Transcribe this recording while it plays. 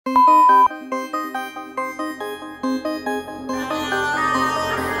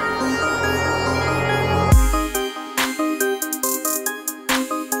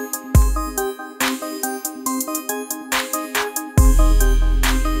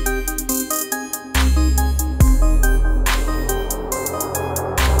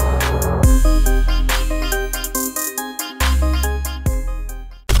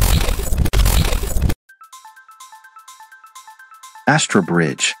Astra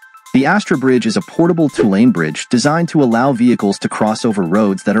Bridge. The Astra Bridge is a portable two-lane bridge designed to allow vehicles to cross over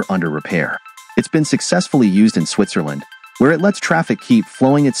roads that are under repair. It's been successfully used in Switzerland, where it lets traffic keep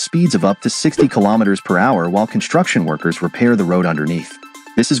flowing at speeds of up to 60 kilometers per hour while construction workers repair the road underneath.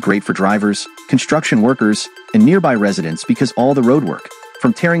 This is great for drivers, construction workers, and nearby residents because all the road work,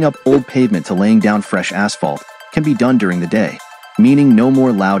 from tearing up old pavement to laying down fresh asphalt, can be done during the day, meaning no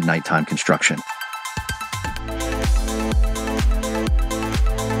more loud nighttime construction.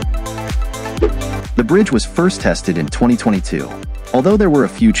 The bridge was first tested in 2022. Although there were a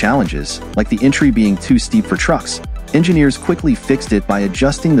few challenges, like the entry being too steep for trucks, engineers quickly fixed it by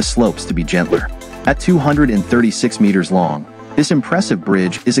adjusting the slopes to be gentler. At 236 meters long, this impressive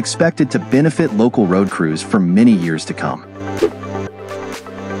bridge is expected to benefit local road crews for many years to come.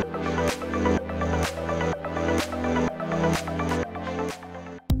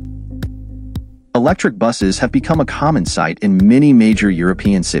 Electric buses have become a common sight in many major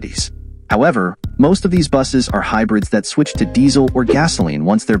European cities. However, most of these buses are hybrids that switch to diesel or gasoline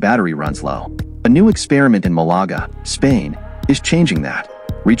once their battery runs low. A new experiment in Malaga, Spain, is changing that.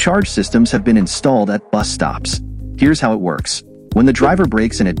 Recharge systems have been installed at bus stops. Here's how it works. When the driver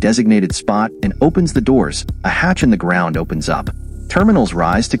brakes in a designated spot and opens the doors, a hatch in the ground opens up. Terminals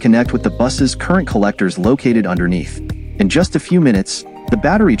rise to connect with the bus's current collectors located underneath. In just a few minutes, the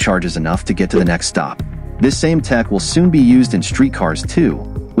battery charges enough to get to the next stop. This same tech will soon be used in streetcars too,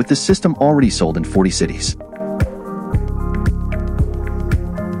 with the system already sold in 40 cities.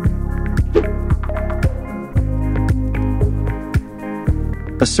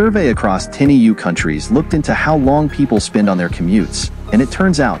 A survey across 10 EU countries looked into how long people spend on their commutes, and it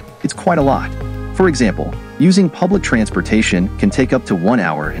turns out it's quite a lot. For example, using public transportation can take up to 1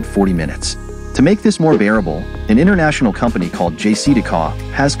 hour and 40 minutes. To make this more bearable, an international company called JCDecaux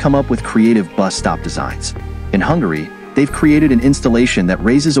has come up with creative bus stop designs. In Hungary, they've created an installation that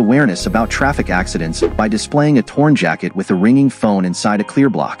raises awareness about traffic accidents by displaying a torn jacket with a ringing phone inside a clear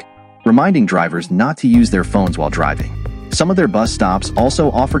block, reminding drivers not to use their phones while driving. Some of their bus stops also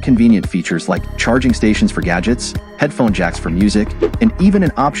offer convenient features like charging stations for gadgets, headphone jacks for music, and even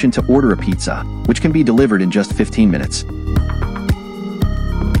an option to order a pizza, which can be delivered in just 15 minutes.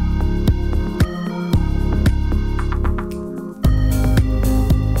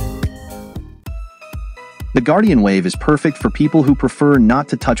 The Guardian Wave is perfect for people who prefer not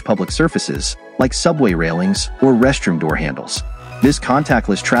to touch public surfaces, like subway railings or restroom door handles. This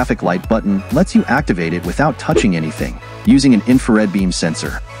contactless traffic light button lets you activate it without touching anything, using an infrared beam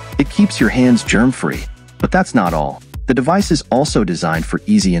sensor. It keeps your hands germ-free. But that's not all. The device is also designed for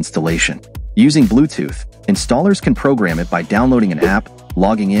easy installation. Using Bluetooth, installers can program it by downloading an app,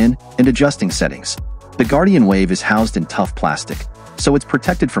 logging in, and adjusting settings. The Guardian Wave is housed in tough plastic, so it's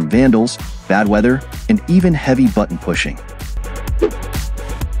protected from vandals, bad weather, and even heavy button pushing.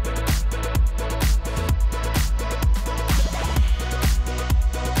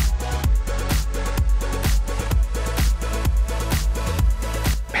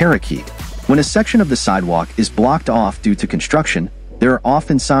 Parakeet. When a section of the sidewalk is blocked off due to construction, there are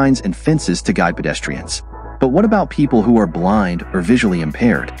often signs and fences to guide pedestrians. But what about people who are blind or visually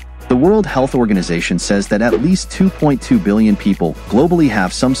impaired? The World Health Organization says that at least 2.2 billion people globally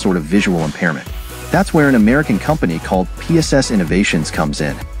have some sort of visual impairment. That's where an American company called PSS Innovations comes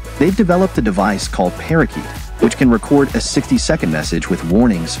in. They've developed a device called Parakeet, which can record a 60-second message with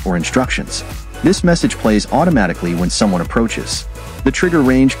warnings or instructions. This message plays automatically when someone approaches. The trigger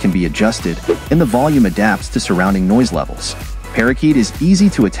range can be adjusted, and the volume adapts to surrounding noise levels. Parakeet is easy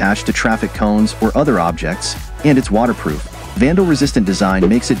to attach to traffic cones or other objects, and it's waterproof. Vandal-resistant design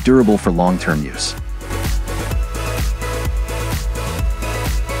makes it durable for long-term use.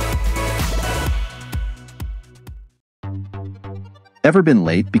 Ever been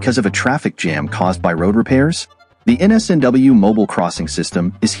late because of a traffic jam caused by road repairs? The NSNW mobile crossing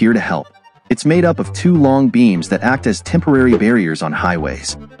system is here to help. It's made up of 2 long beams that act as temporary barriers on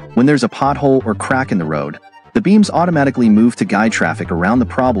highways. When there's a pothole or crack in the road, the beams automatically move to guide traffic around the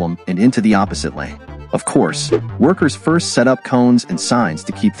problem and into the opposite lane. Of course, workers first set up cones and signs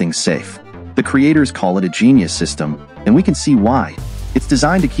to keep things safe. The creators call it a genius system, and we can see why. It's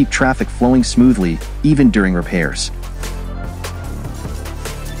designed to keep traffic flowing smoothly, even during repairs.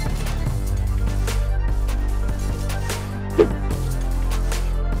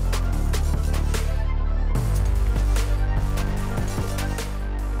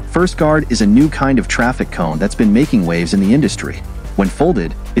 FIRSTGARD is a new kind of traffic cone that's been making waves in the industry. When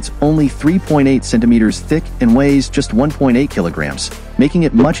folded, it's only 3.8 centimeters thick and weighs just 1.8 kilograms, making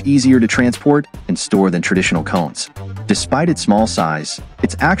it much easier to transport and store than traditional cones. Despite its small size,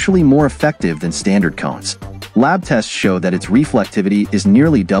 it's actually more effective than standard cones. Lab tests show that its reflectivity is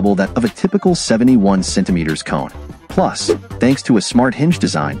nearly double that of a typical 71 centimeters cone. Plus, thanks to a smart hinge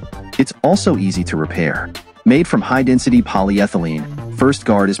design, it's also easy to repair. Made from high-density polyethylene,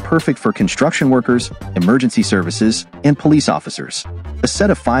 FIRSTGARD is perfect for construction workers, emergency services, and police officers. A set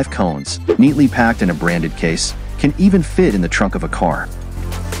of 5 cones, neatly packed in a branded case, can even fit in the trunk of a car.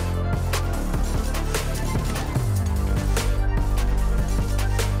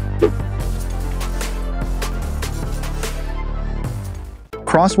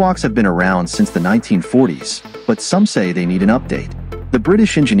 Crosswalks have been around since the 1940s, but some say they need an update. The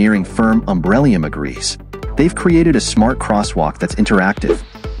British engineering firm UMBRELLIUM agrees. They've created a smart crosswalk that's interactive.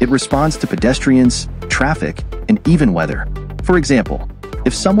 It responds to pedestrians, traffic, and even weather. For example,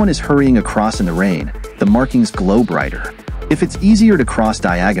 if someone is hurrying across in the rain, the markings glow brighter. If it's easier to cross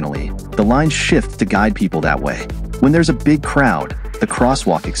diagonally, the lines shift to guide people that way. When there's a big crowd, the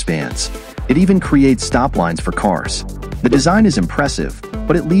crosswalk expands. It even creates stop lines for cars. The design is impressive,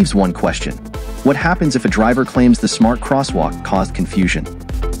 but it leaves one question. What happens if a driver claims the smart crosswalk caused confusion?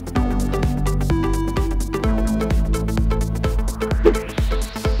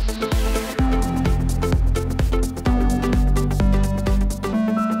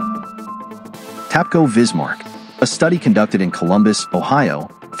 TAPCO VIZMARK, a study conducted in Columbus, Ohio,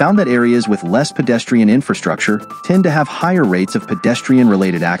 found that areas with less pedestrian infrastructure tend to have higher rates of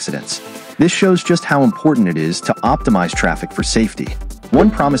pedestrian-related accidents. This shows just how important it is to optimize traffic for safety. One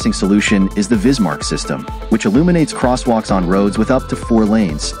promising solution is the VIZMARK system, which illuminates crosswalks on roads with up to 4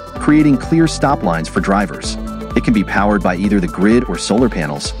 lanes, creating clear stop lines for drivers. It can be powered by either the grid or solar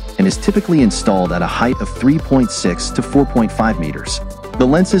panels, and is typically installed at a height of 3.6 to 4.5 meters. The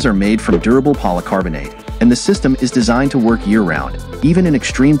lenses are made from durable polycarbonate, and the system is designed to work year-round, even in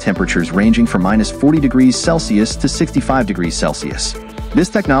extreme temperatures ranging from -40 degrees Celsius to 65 degrees Celsius. This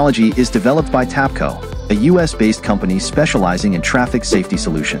technology is developed by TAPCO, a US-based company specializing in traffic safety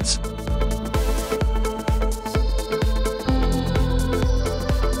solutions.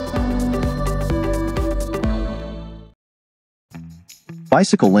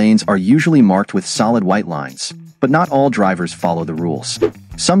 Bicycle lanes are usually marked with solid white lines, but not all drivers follow the rules.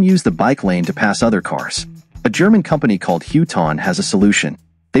 Some use the bike lane to pass other cars. A German company called HORIZONT has a solution.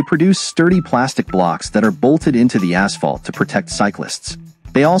 They produce sturdy plastic blocks that are bolted into the asphalt to protect cyclists.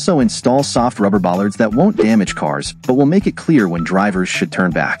 They also install soft rubber bollards that won't damage cars, but will make it clear when drivers should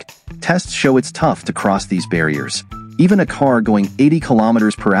turn back. Tests show it's tough to cross these barriers. Even a car going 80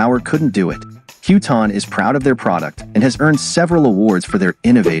 kilometers per hour couldn't do it. HORIZONT is proud of their product and has earned several awards for their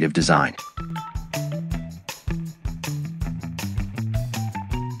innovative design.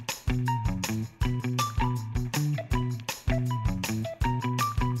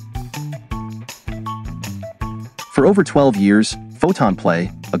 For over 12 years,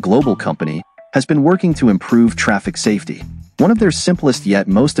 PhotonPlay, a global company, has been working to improve traffic safety. One of their simplest yet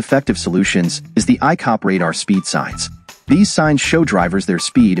most effective solutions is the ICOP radar speed signs. These signs show drivers their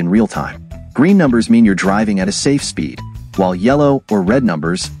speed in real time. Green numbers mean you're driving at a safe speed, while yellow or red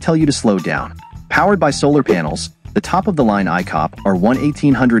numbers tell you to slow down. Powered by solar panels, the top-of-the-line ICOP, our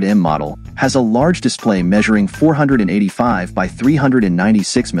 1800M model, has a large display measuring 485 by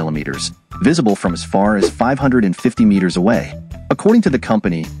 396 millimeters, visible from as far as 550 meters away. According to the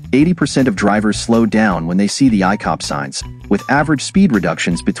company, 80% of drivers slow down when they see the ICOP signs, with average speed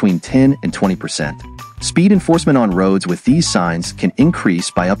reductions between 10 and 20%. Speed enforcement on roads with these signs can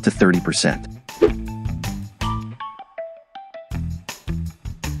increase by up to 30%.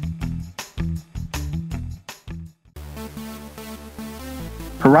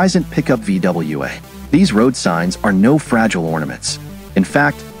 HORIZONT PICKUP-VWA. These road signs are no fragile ornaments. In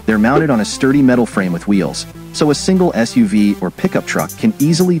fact, they're mounted on a sturdy metal frame with wheels, so a single SUV or pickup truck can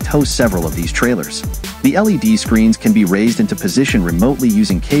easily tow several of these trailers. The LED screens can be raised into position remotely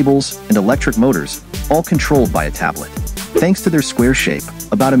using cables and electric motors, all controlled by a tablet. Thanks to their square shape,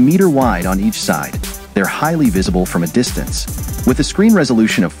 about a meter wide on each side, they're highly visible from a distance. With a screen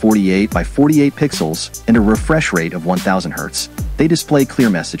resolution of 48 by 48 pixels and a refresh rate of 1000 Hz, they display clear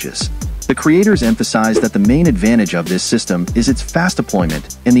messages. The creators emphasize that the main advantage of this system is its fast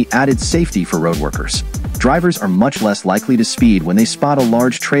deployment and the added safety for road workers. Drivers are much less likely to speed when they spot a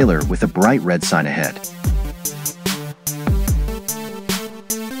large trailer with a bright red sign ahead.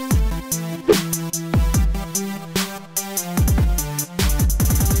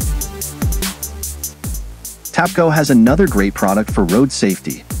 TAPCO has another great product for road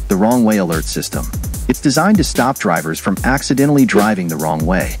safety, the Wrong Way Alert System. It's designed to stop drivers from accidentally driving the wrong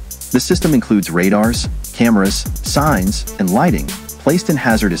way. The system includes radars, cameras, signs, and lighting placed in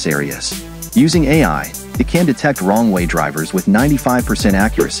hazardous areas. Using AI, It can detect wrong-way drivers with 95%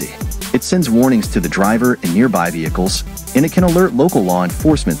 accuracy. It sends warnings to the driver and nearby vehicles, and it can alert local law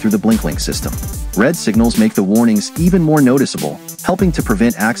enforcement through the BlinkLink system. Red signals make the warnings even more noticeable, helping to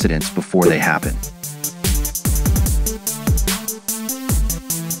prevent accidents before they happen.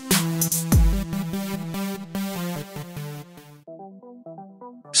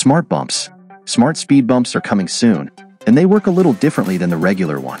 SmartBumps. Smart speed bumps are coming soon, and they work a little differently than the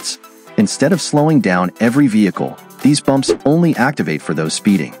regular ones. Instead of slowing down every vehicle, these bumps only activate for those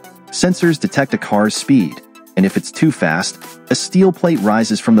speeding. Sensors detect a car's speed, and if it's too fast, a steel plate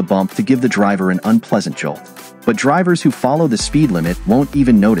rises from the bump to give the driver an unpleasant jolt. But drivers who follow the speed limit won't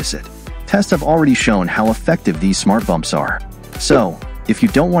even notice it. Tests have already shown how effective these smart bumps are. So, if you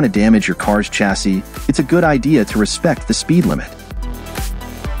don't want to damage your car's chassis, it's a good idea to respect the speed limit.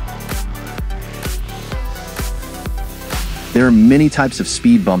 There are many types of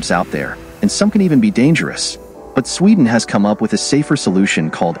speed bumps out there, and some can even be dangerous. But Sweden has come up with a safer solution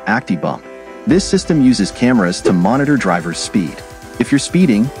called ACTIBUMP. This system uses cameras to monitor drivers' speed. If you're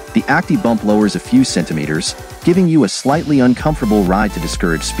speeding, the ACTIBUMP lowers a few centimeters, giving you a slightly uncomfortable ride to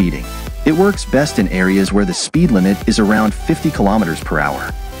discourage speeding. It works best in areas where the speed limit is around 50 kilometers per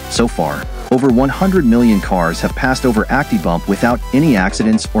hour. So far, over 100 million cars have passed over ACTIBUMP without any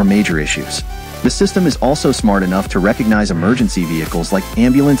accidents or major issues. The system is also smart enough to recognize emergency vehicles like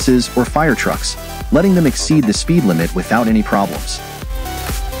ambulances or fire trucks, letting them exceed the speed limit without any problems.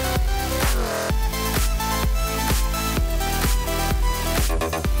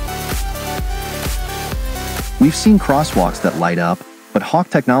 We've seen crosswalks that light up, but Hawk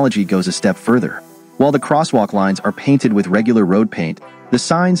technology goes a step further. While the crosswalk lines are painted with regular road paint, the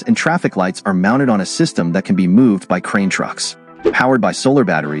signs and traffic lights are mounted on a system that can be moved by crane trucks. Powered by solar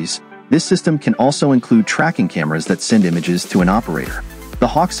batteries, this system can also include tracking cameras that send images to an operator. The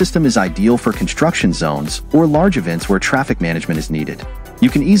Hawk system is ideal for construction zones or large events where traffic management is needed. You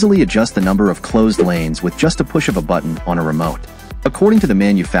can easily adjust the number of closed lanes with just a push of a button on a remote. According to the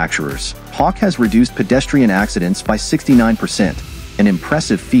manufacturers, Hawk has reduced pedestrian accidents by 69%, an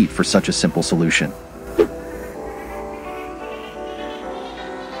impressive feat for such a simple solution.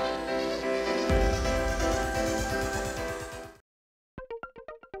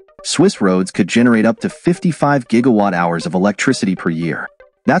 Swiss roads could generate up to 55 gigawatt-hours of electricity per year.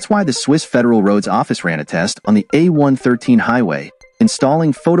 That's why the Swiss Federal Roads Office ran a test on the A113 highway,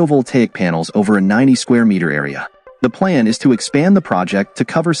 installing photovoltaic panels over a 90-square-meter area. The plan is to expand the project to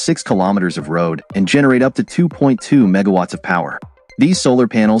cover 6 kilometers of road and generate up to 2.2 megawatts of power. These solar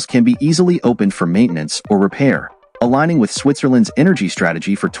panels can be easily opened for maintenance or repair, aligning with Switzerland's energy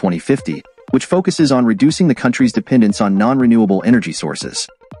strategy for 2050, which focuses on reducing the country's dependence on non-renewable energy sources.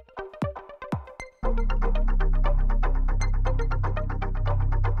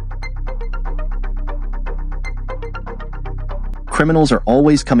 Criminals are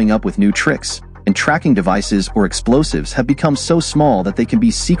always coming up with new tricks, and tracking devices or explosives have become so small that they can be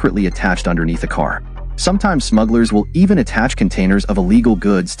secretly attached underneath a car. Sometimes smugglers will even attach containers of illegal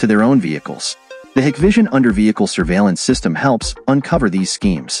goods to their own vehicles. The HIKVISION under-vehicle surveillance system helps uncover these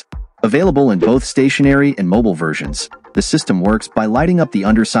schemes. Available in both stationary and mobile versions, the system works by lighting up the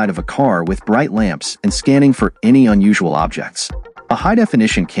underside of a car with bright lamps and scanning for any unusual objects. A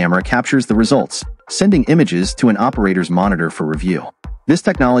high-definition camera captures the results, sending images to an operator's monitor for review. This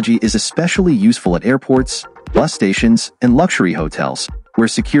technology is especially useful at airports, bus stations, and luxury hotels, where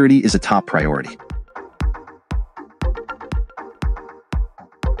security is a top priority.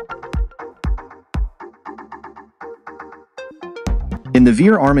 In the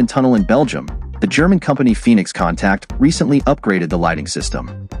Veer-Armen tunnel in Belgium, the German company Phoenix Contact recently upgraded the lighting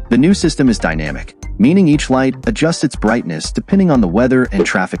system. The new system is dynamic, meaning each light adjusts its brightness depending on the weather and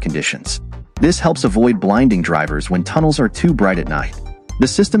traffic conditions. This helps avoid blinding drivers when tunnels are too bright at night. The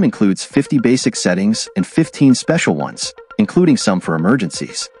system includes 50 basic settings and 15 special ones, including some for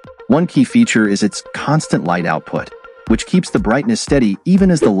emergencies. One key feature is its constant light output, which keeps the brightness steady even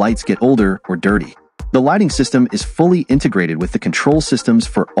as the lights get older or dirty. The lighting system is fully integrated with the control systems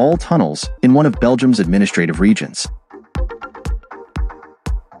for all tunnels in one of Belgium's administrative regions.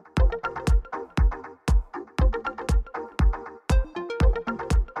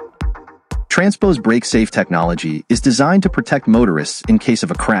 TRANSPO's brake-safe technology is designed to protect motorists in case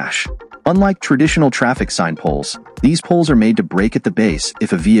of a crash. Unlike traditional traffic sign poles, these poles are made to brake at the base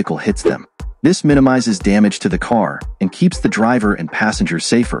if a vehicle hits them. This minimizes damage to the car and keeps the driver and passengers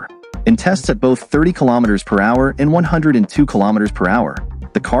safer. In tests at both 30 km per hour and 102 km per hour,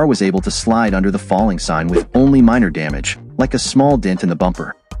 the car was able to slide under the falling sign with only minor damage, like a small dent in the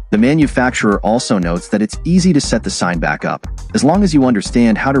bumper. The manufacturer also notes that it's easy to set the sign back up, as long as you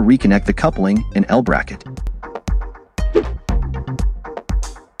understand how to reconnect the coupling and L bracket.